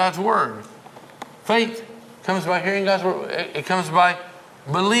hearing God's word. Faith comes by hearing God's word. It comes by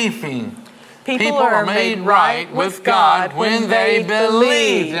believing. People are made right with God when they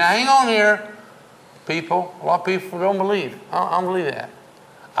believe. Now hang on here. People, a lot of people don't believe. I don't believe that.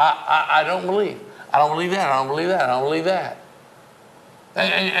 I don't believe. I don't believe that. I don't believe that. I don't believe that.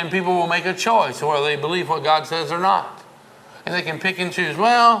 And people will make a choice whether they believe what God says or not. And they can pick and choose.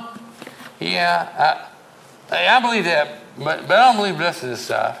 Well, yeah, I believe that, but I don't believe the rest of this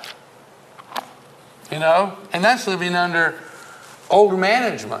stuff. You know? And that's living under old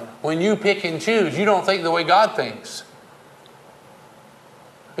management. When you pick and choose, you don't think the way God thinks.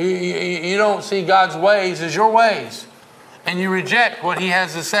 You don't see God's ways as your ways. And you reject what He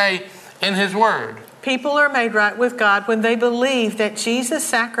has to say in His Word. People are made right with God when they believe that Jesus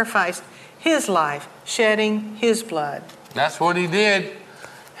sacrificed His life, shedding His blood. That's what He did.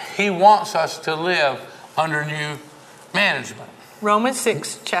 He wants us to live under new management. Romans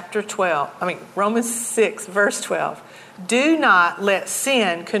 6, verse 12. Do not let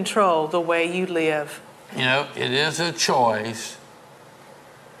sin control the way you live. You know, it is a choice.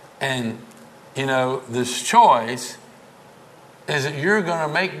 And, you know, this choice is that you're going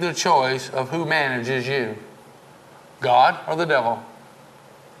to make the choice of who manages you. God or the devil.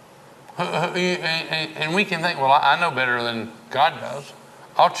 And we can think, well, I know better than God does.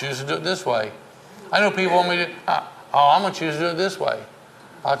 I'll choose to do it this way. I know people want me to, I'm going to choose to do it this way.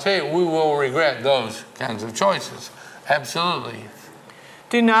 I'll tell you, we will regret those kinds of choices. Absolutely.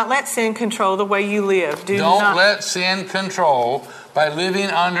 Do not let sin control the way you live. Don't let sin control by living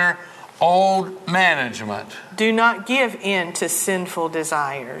under old management. Do not give in to sinful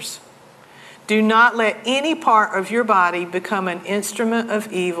desires. Do not let any part of your body become an instrument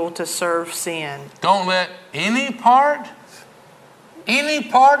of evil to serve sin. Don't let any part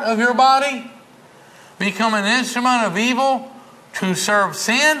of your body become an instrument of evil to serve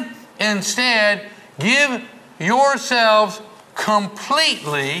sin. Instead, give yourselves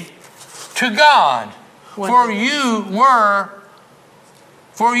completely to God. For you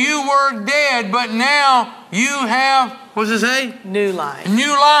were dead, but now you have, what does it say? New life.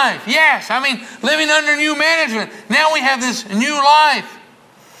 New life. Yes, I mean, living under new management. Now we have this new life.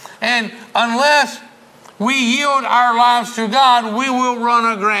 And unless we yield our lives to God, we will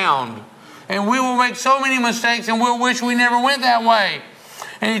run aground. And we will make so many mistakes and we'll wish we never went that way.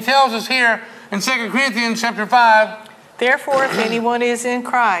 And He tells us here in 2 Corinthians chapter 5, therefore, if anyone is in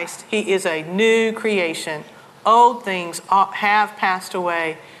Christ, he is a new creation. Old things have passed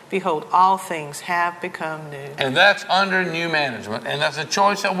away. Behold, all things have become new. And that's under new management. And that's a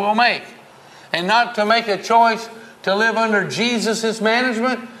choice that we'll make. And not to make a choice to live under Jesus'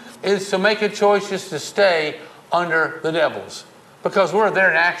 management is to make a choice just to stay under the devil's. Because we're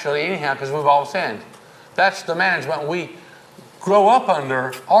there naturally anyhow because we've all sinned. That's the management we grow up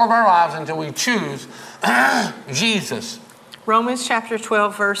under all of our lives until we choose Jesus. Romans chapter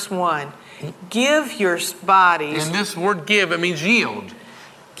 12, verse 1. Give your bodies. And this word give, it means yield.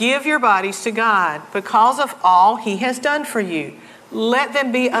 Give your bodies to God because of all He has done for you. Let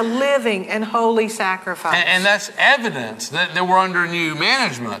them be a living and holy sacrifice. And that's evidence that we're under new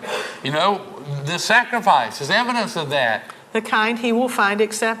management. You know, the sacrifice is evidence of that. The kind He will find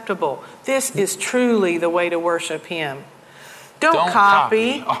acceptable. This is truly the way to worship Him. Don't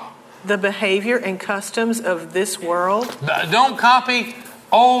copy the behavior and customs of this world. Don't copy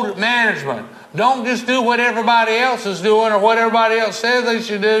old management. Don't just do what everybody else is doing or what everybody else says they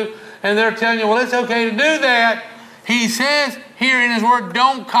should do, and they're telling you, well, it's okay to do that. He says here in His Word,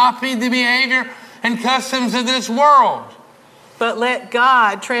 don't copy the behavior and customs of this world. But let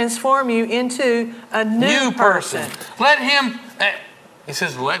God transform you into a new person. Let Him, He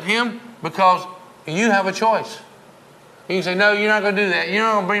says, let Him, because you have a choice. You can say, no, you're not going to do that. You're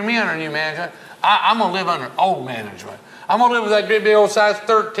not going to bring me under new management. I'm going to live under old management. I'm going to live with that great big old size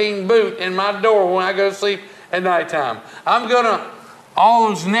 13 boot in my door when I go to sleep at nighttime. I'm going to, all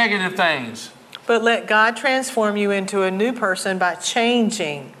those negative things. But let God transform you into a new person by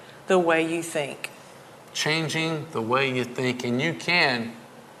changing the way you think. Changing the way you think. And you can,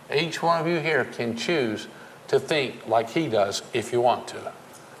 each one of you here can choose to think like He does if you want to.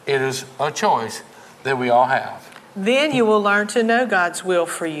 It is a choice that we all have. Then you will learn to know God's will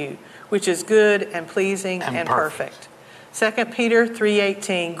for you, which is good and pleasing and perfect. 2 Peter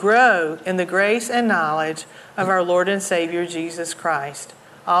 3:18, grow in the grace and knowledge of our Lord and Savior Jesus Christ.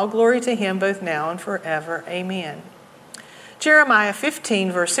 All glory to Him both now and forever. Amen. Jeremiah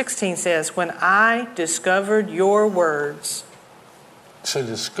 15 verse 16 says, when I discovered your words. So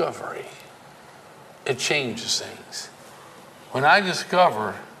discovery, it changes things. When I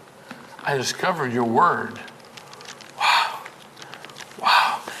discovered your word.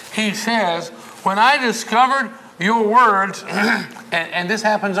 Wow. He says, when I discovered your words, and this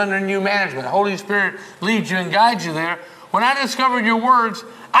happens under new management. Holy Spirit leads you and guides you there. When I discovered your words,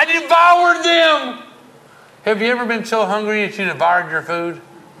 I devoured them. Have you ever been so hungry that you devoured your food?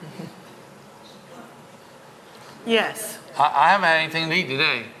 Yes. I haven't had anything to eat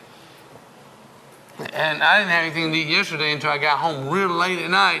today. And I didn't have anything to eat yesterday until I got home real late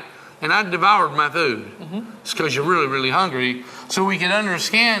at night, and I devoured my food. It's because you're really, really hungry. So we can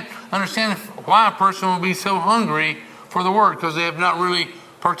understand why a person will be so hungry for the Word, because they have not really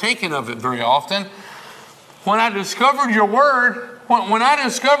partaken of it very often. When I discovered your Word, when I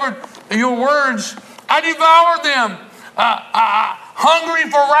discovered your words, I devoured them. Hungry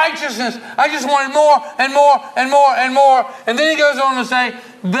for righteousness. I just wanted more and more and more and more. And then he goes on to say,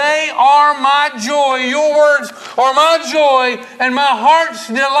 they are my joy. Your words are my joy and my heart's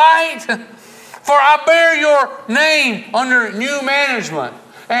delight. For I bear your name under new management.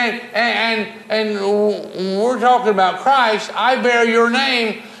 And we're talking about Christ. I bear your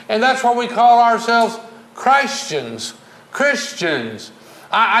name. And that's why we call ourselves Christians.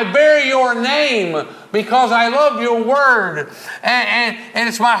 I bear your name because I love your word. And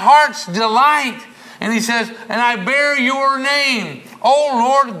it's my heart's delight. And he says, and I bear your name,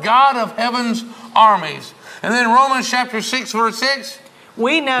 O Lord God of heaven's armies. And then Romans chapter 6, verse 6.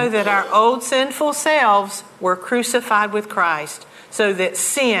 We know that our old sinful selves were crucified with Christ so that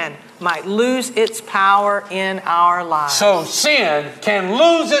sin might lose its power in our lives. So sin can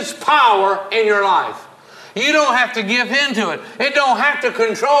lose its power in your life. You don't have to give in to it. It don't have to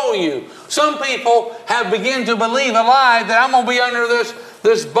control you. Some people have begun to believe a lie that I'm going to be under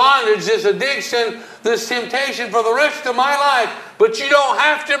this bondage, this addiction, this temptation for the rest of my life. But you don't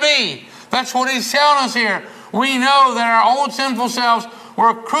have to be. That's what he's telling us here. We know that our old sinful selves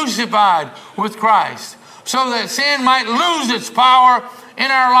were crucified with Christ so that sin might lose its power in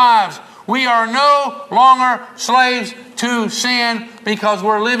our lives. We are no longer slaves to sin because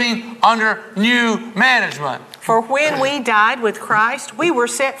we're living under new management. For when we died with Christ, we were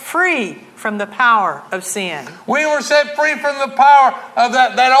set free from the power of sin. We were set free from the power of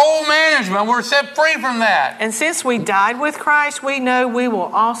that old management. We're set free from that. And since we died with Christ, we know we will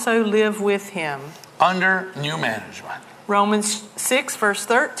also live with Him. Under new management. Romans 6 verse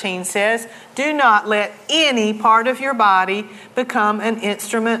 13 says, do not let any part of your body become an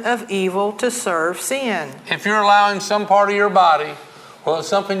instrument of evil to serve sin. If you're allowing some part of your body, well, it's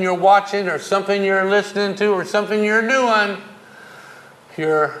something you're watching or something you're listening to or something you're doing,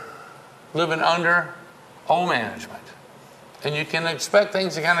 you're living under old management. And you can expect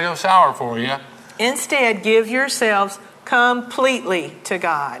things to kind of go sour for you. Instead, give yourselves completely to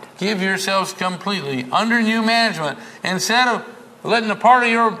God. Give yourselves completely under new management. Instead of letting a part of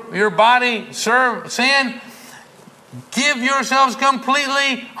your body serve sin, give yourselves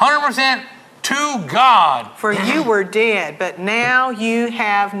completely, 100% to God. For you were dead, but now you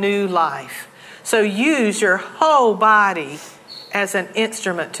have new life. So use your whole body as an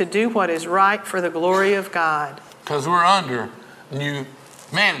instrument to do what is right for the glory of God. Because we're under new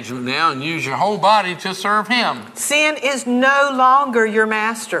management now, and use your whole body to serve Him. Sin is no longer your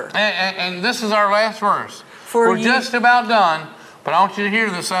master. And this is our last verse. We're just about done, but I want you to hear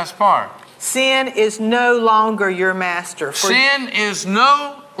this last part. Sin is no longer your master. Sin is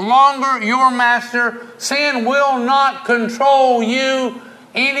no longer your master. Sin will not control you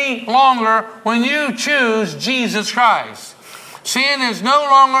any longer when you choose Jesus Christ. Sin is no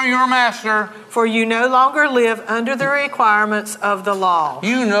longer your master. For you no longer live under the requirements of the law.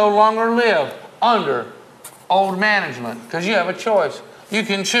 You no longer live under old management because you have a choice. You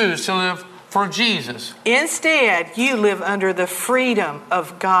can choose to live for Jesus. Instead, you live under the freedom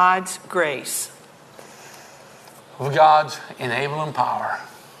of God's grace. Of God's enabling power.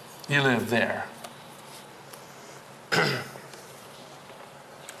 You live there.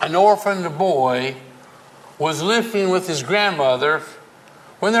 An orphaned boy was living with his grandmother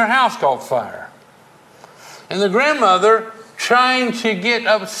when their house caught fire. And the grandmother, trying to get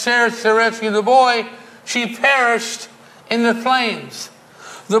upstairs to rescue the boy, she perished in the flames.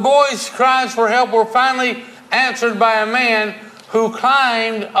 The boy's cries for help were finally answered by a man who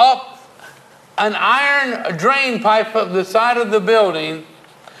climbed up an iron drain pipe up the side of the building.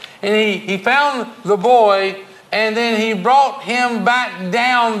 And he found the boy, and then he brought him back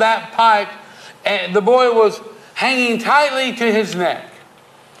down that pipe. And the boy was hanging tightly to his neck.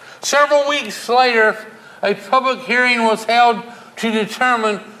 Several weeks later, a public hearing was held to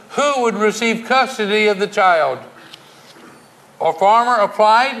determine who would receive custody of the child. A farmer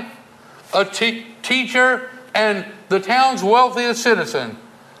applied, a teacher, and the town's wealthiest citizen.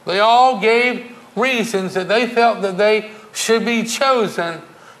 They all gave reasons that they felt that they should be chosen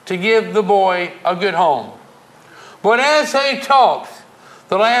to give the boy a good home. But as they talked,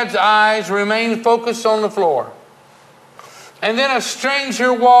 the lad's eyes remained focused on the floor. And then a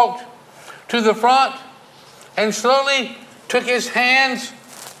stranger walked to the front and slowly took his hands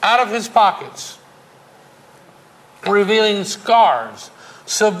out of his pockets. revealing scars,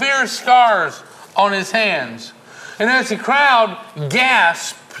 severe scars on his hands. And as the crowd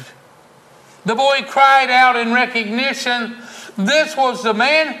gasped, the boy cried out in recognition. This was the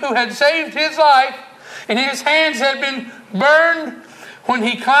man who had saved his life, and his hands had been burned when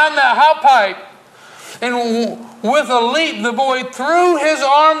he climbed that hot pipe. And with a leap, the boy threw his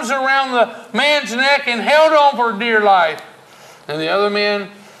arms around the man's neck and held on for dear life. And the other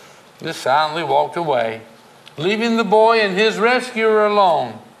man just silently walked away, leaving the boy and his rescuer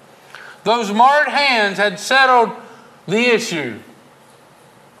alone. Those marred hands had settled the issue.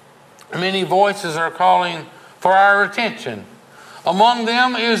 Many voices are calling for our attention. Among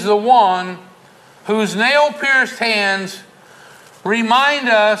them is the one whose nail-pierced hands remind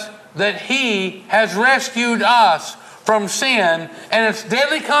us that he has rescued us from sin and its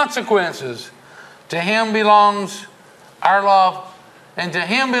deadly consequences. To him belongs our love, and to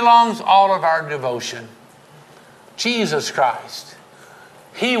him belongs all of our devotion. Jesus Christ.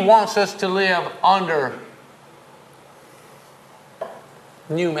 He wants us to live under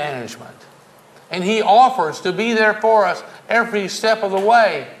new management. And he offers to be there for us every step of the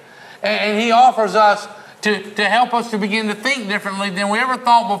way. And he offers us to help us to begin to think differently than we ever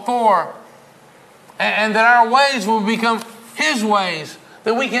thought before. And that our ways will become his ways.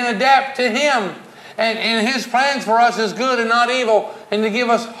 That we can adapt to him. And his plans for us is good and not evil. And to give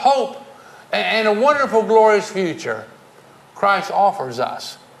us hope and a wonderful, glorious future. Christ offers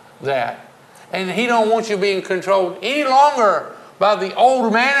us that. And he don't want you being controlled any longer by the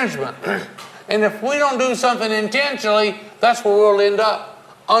old management. And if we don't do something intentionally, that's where we'll end up,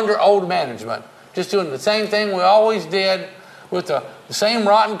 under old management. Just doing the same thing we always did with the same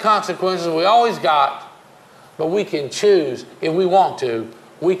rotten consequences we always got. But we can choose, if we want to,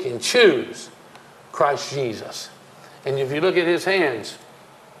 we can choose Christ Jesus. And if you look at his hands,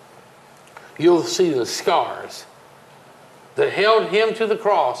 you'll see the scars that held him to the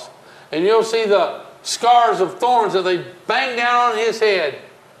cross. And you'll see the scars of thorns that they banged down on his head.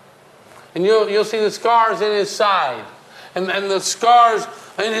 And you'll see the scars in his side. And the scars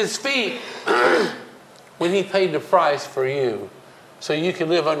in his feet when he paid the price for you. So you can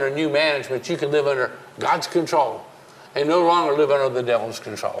live under new management. You can live under God's control. And no longer live under the devil's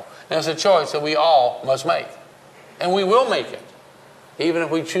control. And it's a choice that we all must make. And we will make it. Even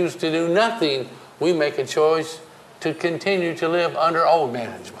if we choose to do nothing, we make a choice to continue to live under old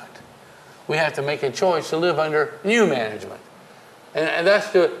management. We have to make a choice to live under new management. And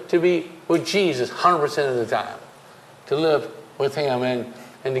that's to be with Jesus 100% of the time. To live with him and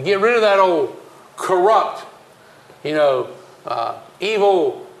to get rid of that old corrupt,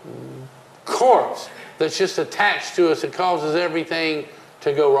 evil corpse that's just attached to us that causes everything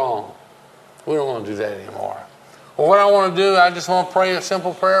to go wrong. We don't want to do that anymore. Well, what I want to do, I just want to pray a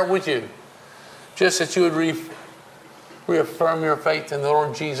simple prayer with you. Just that you would reaffirm your faith in the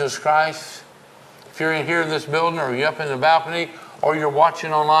Lord Jesus Christ. If you're in here in this building, or you're up in the balcony, or you're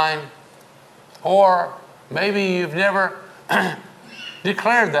watching online, or maybe you've never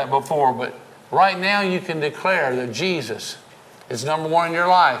declared that before, but right now you can declare that Jesus is number one in your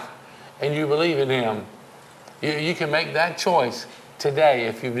life and you believe in him. You can make that choice today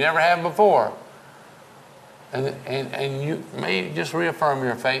if you've never had before. And you may just reaffirm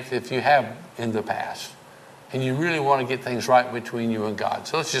your faith if you have in the past. And you really want to get things right between you and God.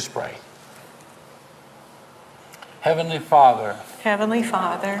 So let's just pray. Heavenly Father. Heavenly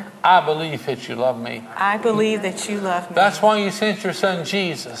Father. I believe that you love me. I believe that you love me. That's why you sent your son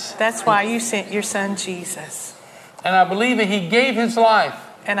Jesus. That's why you sent your son Jesus. And I believe that he gave his life.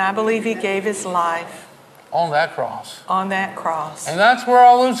 And I believe he gave his life. On that cross. On that cross. And that's where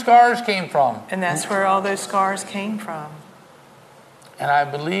all those scars came from. And that's where all those scars came from. And I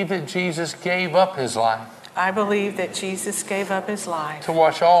believe that Jesus gave up his life. I believe that Jesus gave up his life. To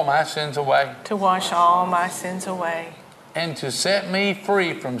wash all my sins away. To wash all my sins away. And to set me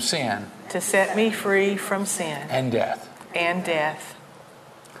free from sin. To set me free from sin. And death. And death.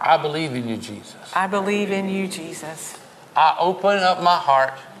 I believe in you, Jesus. I believe in you, Jesus. I open up my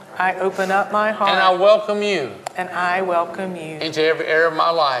heart. I open up my heart. And I welcome you. And I welcome you. Into every area of my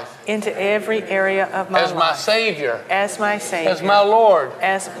life. Into every area of my life. As my Savior. As my Savior. As my Lord.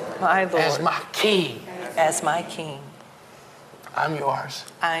 As my Lord. As my King. As my King. I'm yours.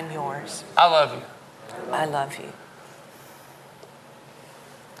 I'm yours. I love you. I love you.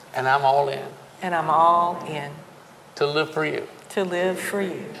 And I'm all in. And I'm all in. To live for you. To live for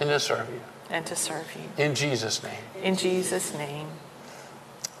you. And to serve you. And to serve you. In Jesus' name. In Jesus' name.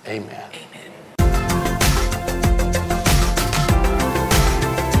 Amen. Amen.